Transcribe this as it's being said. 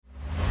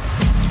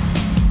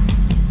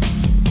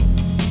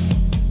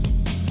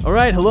All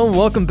right, hello and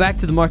welcome back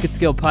to the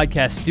MarketScale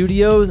podcast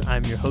studios.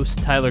 I'm your host,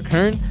 Tyler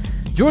Kern.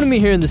 Joining me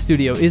here in the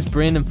studio is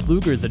Brandon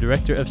Pfluger, the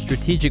Director of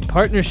Strategic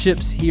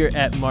Partnerships here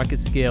at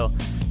MarketScale.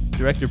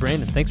 Director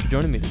Brandon, thanks for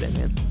joining me today,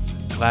 man.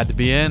 Glad to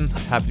be in.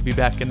 Happy to be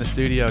back in the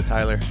studio,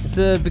 Tyler.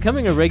 It's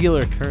becoming a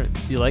regular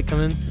occurrence. You like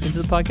coming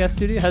into the podcast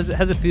studio? How's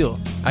it feel?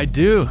 I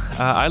do.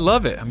 I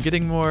love it. I'm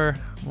getting more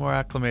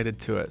acclimated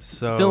to it.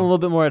 So feeling a little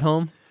bit more at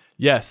home?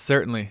 Yes,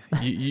 certainly.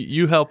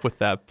 you help with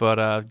that,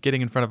 but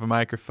getting in front of a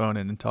microphone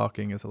and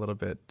talking is a little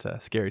bit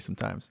scary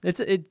sometimes.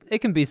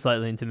 It can be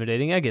slightly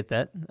intimidating. I get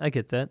that. I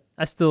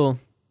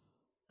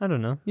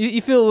don't know.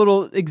 You feel a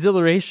little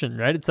exhilaration,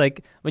 right? It's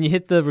like when you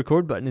hit the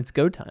record button, it's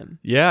go time.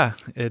 Yeah,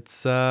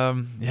 it's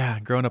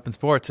growing up in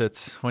sports,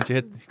 it's once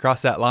you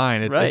cross that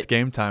line, it's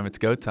game time, it's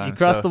go time. You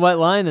cross the white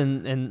line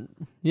and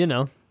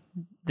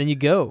then you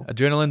go.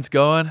 Adrenaline's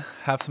going.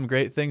 Have some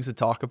great things to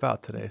talk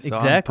about today. So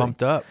exactly. I'm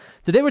pumped up.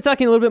 Today we're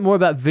talking a little bit more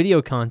about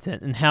video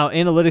content and how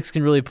analytics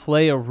can really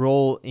play a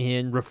role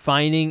in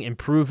refining,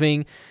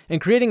 improving, and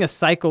creating a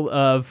cycle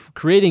of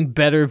creating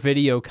better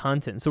video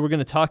content. So we're going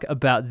to talk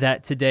about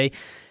that today.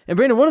 And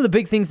Brandon, one of the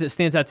big things that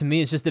stands out to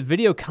me is just that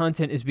video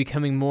content is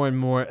becoming more and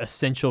more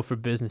essential for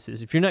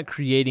businesses. If you're not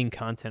creating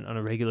content on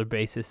a regular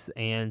basis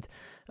and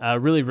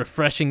really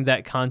refreshing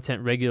that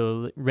content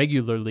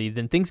regularly,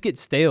 then things get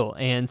stale.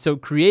 And so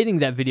creating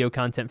that video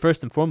content,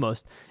 first and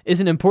foremost, is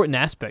an important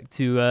aspect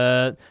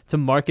to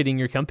marketing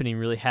your company and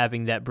really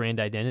having that brand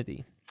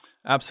identity.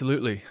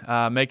 Absolutely.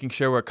 Making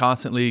sure we're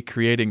constantly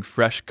creating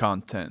fresh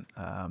content,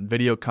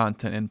 video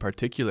content in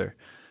particular.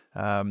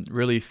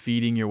 Really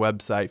feeding your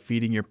website,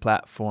 feeding your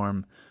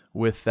platform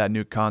with that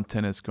new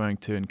content is going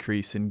to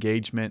increase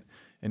engagement,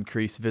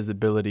 increase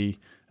visibility,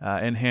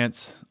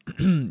 enhance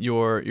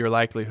your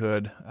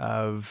likelihood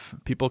of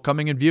people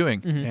coming and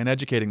viewing and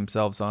educating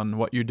themselves on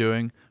what you're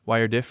doing, why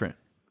you're different.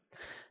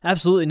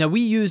 Absolutely. Now,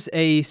 we use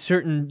a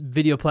certain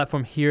video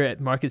platform here at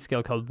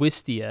MarketScale called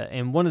Wistia,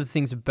 and one of the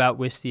things about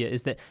Wistia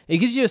is that it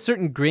gives you a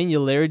certain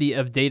granularity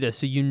of data,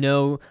 so you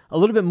know a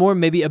little bit more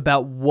maybe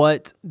about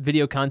what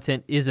video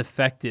content is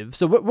effective.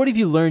 So what have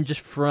you learned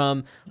just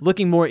from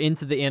looking more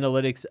into the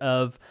analytics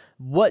of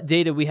what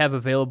data we have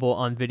available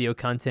on video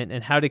content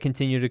and how to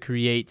continue to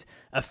create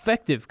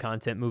effective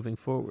content moving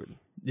forward?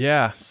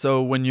 Yeah,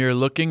 so when you're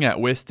looking at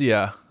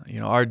Wistia,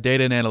 our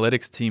data and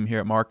analytics team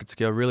here at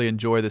MarketScale really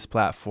enjoy this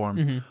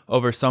platform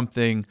over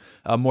something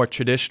more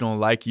traditional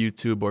like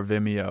YouTube or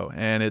Vimeo,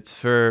 and it's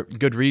for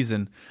good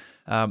reason.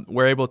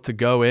 We're able to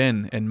go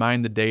in and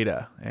mine the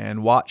data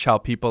and watch how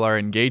people are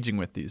engaging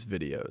with these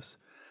videos.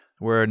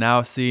 We're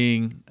now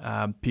seeing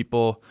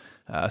people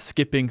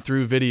skipping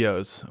through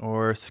videos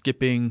or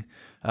skipping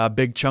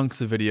big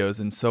chunks of videos.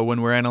 And so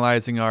when we're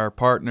analyzing our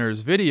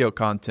partners' video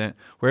content,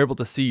 we're able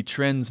to see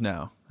trends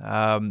now.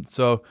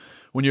 So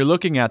when you're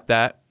looking at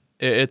that,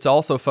 it's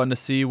also fun to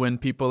see when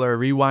people are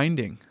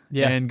rewinding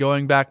and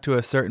going back to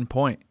a certain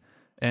point.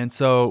 And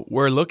so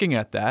we're looking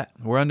at that.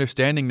 We're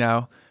understanding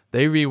now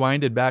they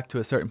rewinded back to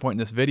a certain point in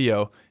this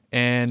video,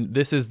 and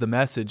this is the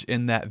message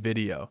in that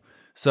video.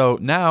 So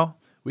now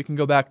we can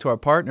go back to our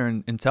partner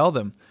and tell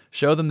them,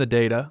 show them the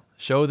data,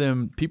 show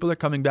them people are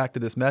coming back to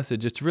this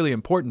message. It's really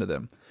important to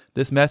them.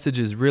 This message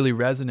is really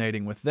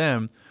resonating with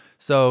them.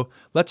 So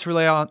let's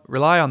rely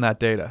on that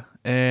data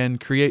and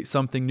create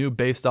something new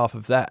based off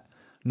of that.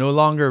 No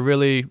longer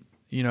really,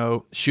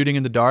 shooting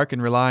in the dark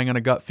and relying on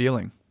a gut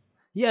feeling.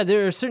 Yeah,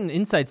 there are certain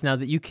insights now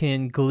that you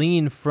can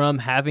glean from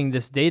having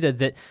this data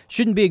that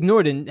shouldn't be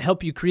ignored and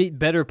help you create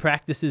better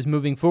practices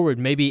moving forward.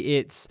 Maybe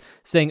it's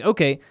saying,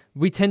 okay,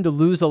 we tend to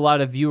lose a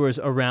lot of viewers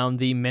around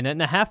the minute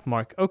and a half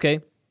mark. Okay,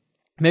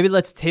 maybe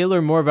let's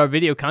tailor more of our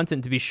video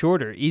content to be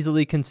shorter,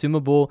 easily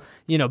consumable,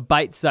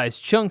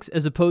 bite-sized chunks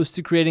as opposed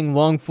to creating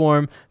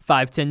long-form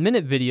 5-10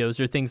 minute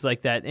videos or things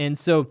like that. And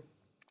so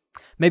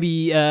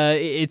maybe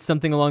it's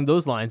something along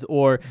those lines,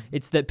 or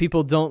it's that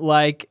people don't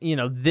like,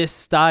 this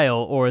style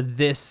or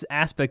this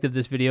aspect of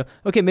this video.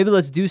 Okay, maybe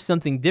let's do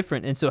something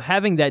different. And so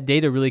having that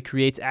data really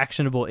creates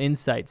actionable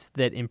insights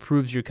that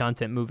improves your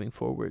content moving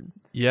forward.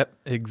 Yep,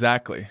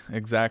 exactly.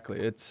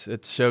 It's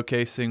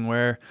showcasing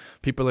where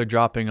people are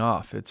dropping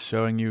off. It's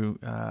showing you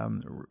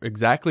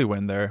exactly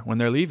when they're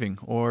leaving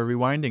or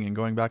rewinding and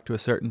going back to a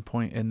certain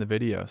point in the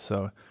video.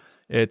 So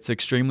it's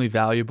extremely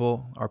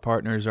valuable. Our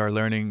partners are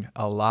learning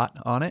a lot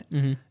on it,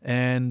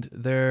 and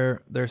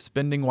they're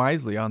spending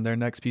wisely on their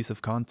next piece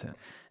of content.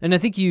 And I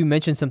think you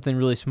mentioned something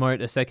really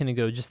smart a second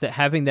ago, just that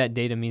having that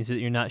data means that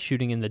you're not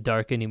shooting in the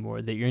dark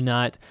anymore, that you're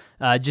not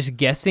just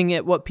guessing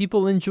at what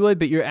people enjoy,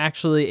 but you're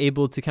actually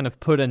able to kind of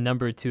put a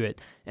number to it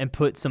and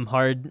put some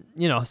hard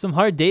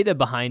data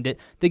behind it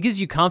that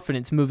gives you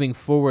confidence moving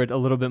forward a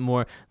little bit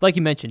more, like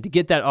you mentioned, to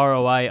get that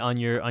ROI on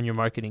your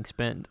marketing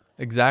spend.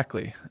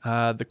 Exactly.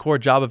 The core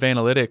job of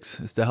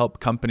analytics is to help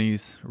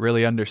companies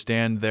really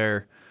understand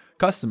their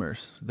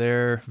customers,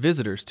 their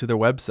visitors to their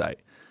website.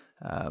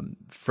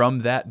 From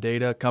that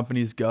data,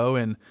 companies go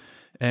and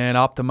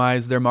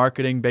optimize their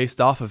marketing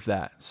based off of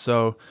that.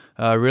 So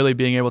really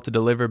being able to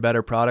deliver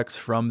better products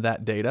from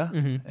that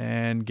data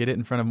and get it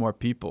in front of more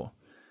people.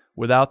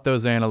 Without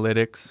those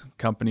analytics,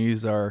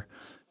 companies are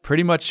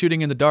pretty much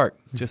shooting in the dark,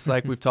 just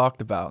like we've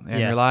talked about,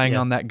 and relying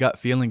on that gut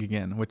feeling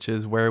again, which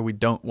is where we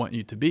don't want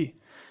you to be.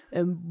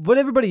 And what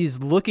everybody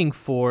is looking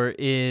for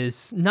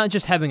is not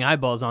just having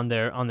eyeballs on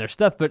their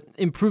stuff, but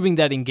improving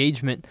that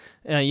engagement,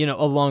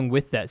 along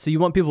with that. So you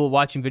want people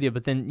watching video,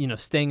 but then,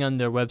 staying on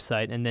their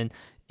website and then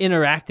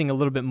interacting a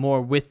little bit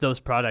more with those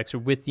products or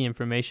with the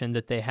information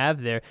that they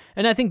have there.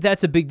 And I think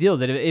that's a big deal,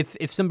 that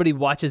if somebody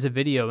watches a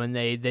video and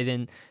they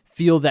then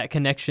feel that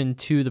connection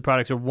to the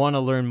products or want to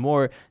learn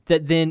more,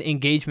 that then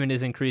engagement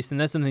is increased. And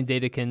that's something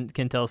data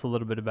can tell us a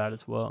little bit about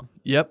as well.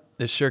 Yep,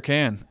 it sure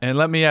can. And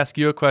let me ask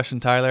you a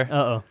question, Tyler.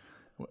 Uh-oh.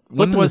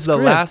 When was the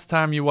last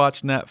time you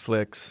watched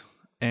Netflix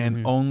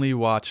and only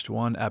watched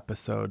one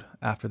episode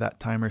after that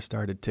timer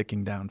started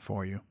ticking down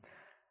for you?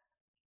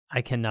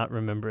 I cannot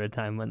remember a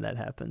time when that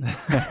happened.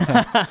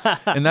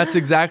 And that's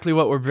exactly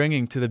what we're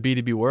bringing to the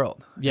B2B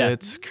world. Yeah.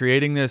 It's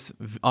creating this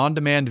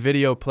on-demand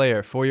video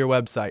player for your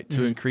website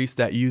to increase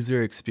that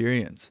user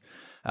experience,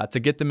 to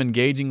get them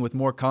engaging with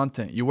more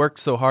content. You worked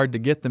so hard to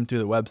get them to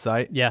the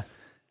website. Yeah.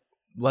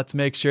 Let's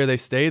make sure they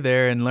stay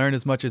there and learn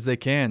as much as they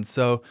can.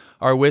 So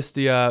our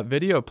Wistia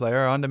video player,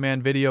 our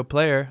on-demand video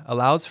player,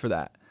 allows for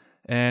that.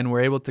 And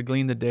we're able to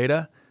glean the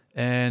data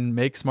and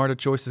make smarter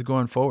choices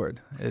going forward.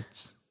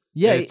 It's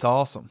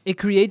awesome. It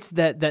creates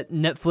that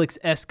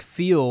Netflix-esque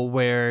feel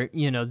where,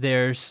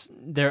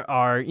 there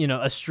are,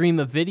 a stream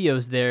of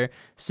videos there,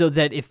 so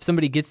that if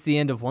somebody gets to the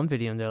end of one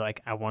video and they're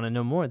like, I want to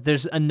know more,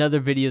 there's another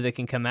video that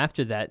can come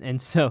after that.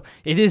 And so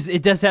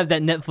it does have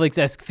that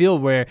Netflix-esque feel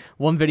where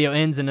one video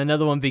ends and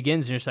another one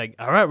begins, and you're just like,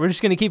 all right, we're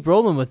just going to keep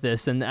rolling with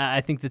this. And I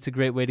think that's a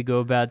great way to go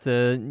about,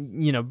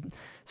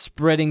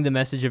 spreading the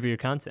message of your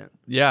content.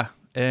 Yeah.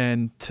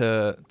 And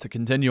to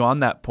continue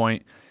on that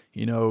point,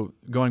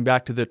 going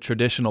back to the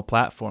traditional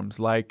platforms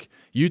like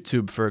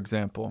YouTube, for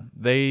example,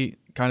 they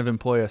kind of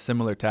employ a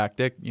similar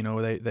tactic.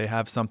 They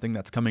have something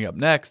that's coming up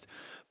next,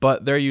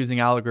 but they're using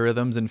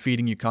algorithms and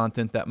feeding you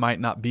content that might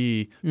not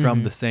be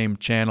from the same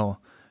channel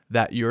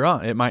that you're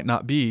on. It might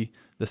not be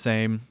the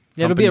same.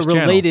 Yeah, it'll be a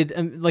related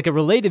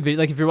video.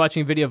 Like if you're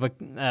watching a video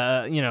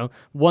of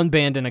one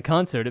band in a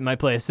concert, it might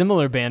play a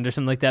similar band or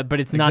something like that,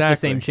 but it's not the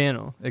same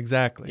channel.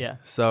 Exactly. Yeah.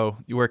 So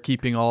we're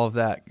keeping all of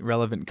that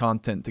relevant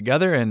content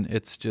together, and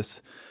it's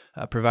just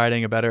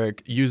providing a better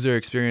user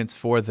experience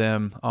for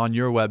them on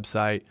your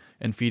website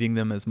and feeding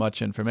them as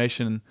much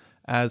information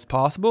as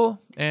possible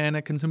in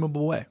a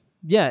consumable way.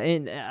 Yeah,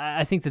 and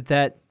I think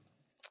that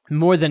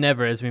more than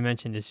ever, as we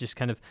mentioned, is just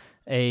kind of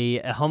a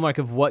hallmark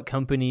of what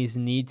companies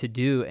need to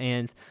do.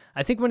 And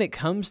I think when it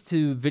comes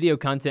to video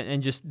content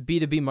and just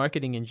B2B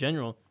marketing in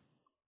general,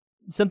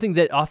 something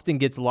that often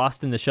gets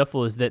lost in the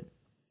shuffle is that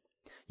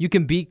you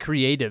can be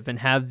creative and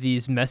have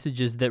these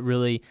messages that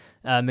really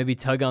maybe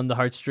tug on the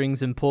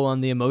heartstrings and pull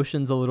on the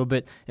emotions a little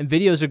bit. And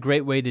video is a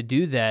great way to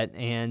do that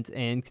and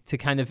to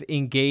kind of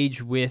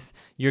engage with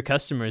your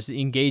customers,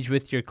 engage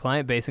with your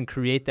client base, and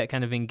create that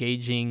kind of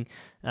engaging,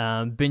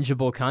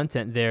 bingeable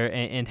content there.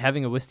 And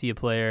having a Wistia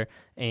player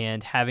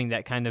and having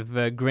that kind of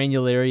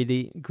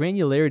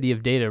granularity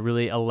of data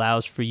really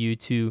allows for you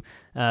to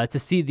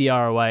see the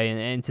ROI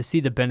and to see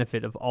the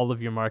benefit of all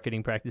of your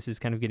marketing practices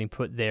kind of getting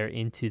put there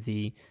into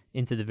the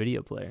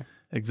video player.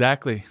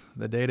 Exactly.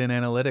 The data and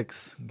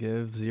analytics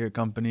gives your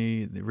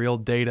company the real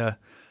data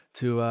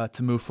to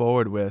move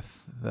forward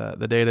with,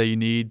 the data you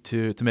need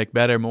to make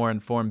better, more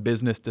informed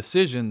business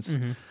decisions,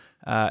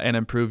 and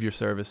improve your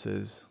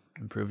services,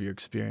 improve your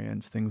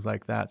experience, things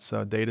like that.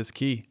 So data's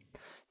key.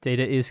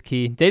 Data is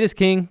key. Data's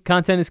king.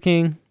 Content is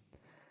king.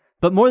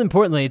 But more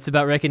importantly, it's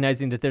about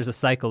recognizing that there's a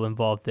cycle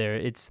involved there.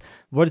 It's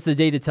what is the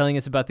data telling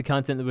us about the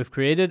content that we've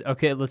created?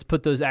 Okay, let's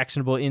put those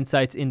actionable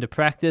insights into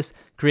practice,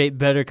 create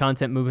better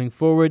content moving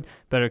forward,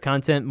 better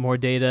content, more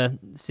data,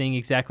 seeing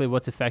exactly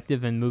what's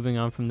effective and moving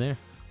on from there.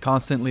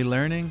 Constantly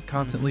learning,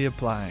 constantly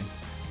applying.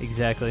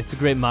 Exactly. It's a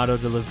great motto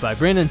to live by.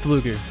 Brandon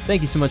Pfluger,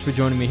 thank you so much for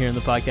joining me here in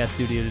the podcast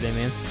studio today,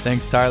 man.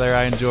 Thanks, Tyler.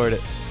 I enjoyed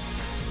it.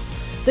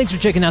 Thanks for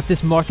checking out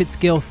this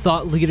MarketScale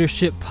Thought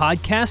Leadership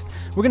podcast.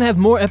 We're going to have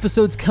more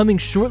episodes coming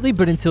shortly,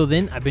 but until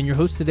then, I've been your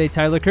host today,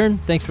 Tyler Kern.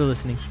 Thanks for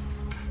listening.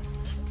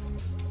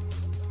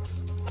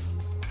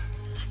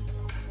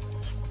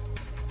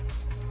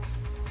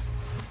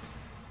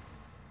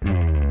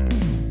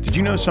 Did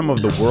you know some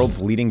of the world's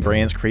leading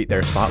brands create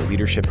their thought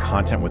leadership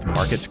content with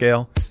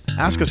MarketScale?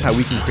 Ask us how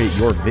we can create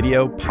your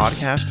video,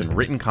 podcast, and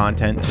written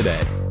content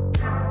today.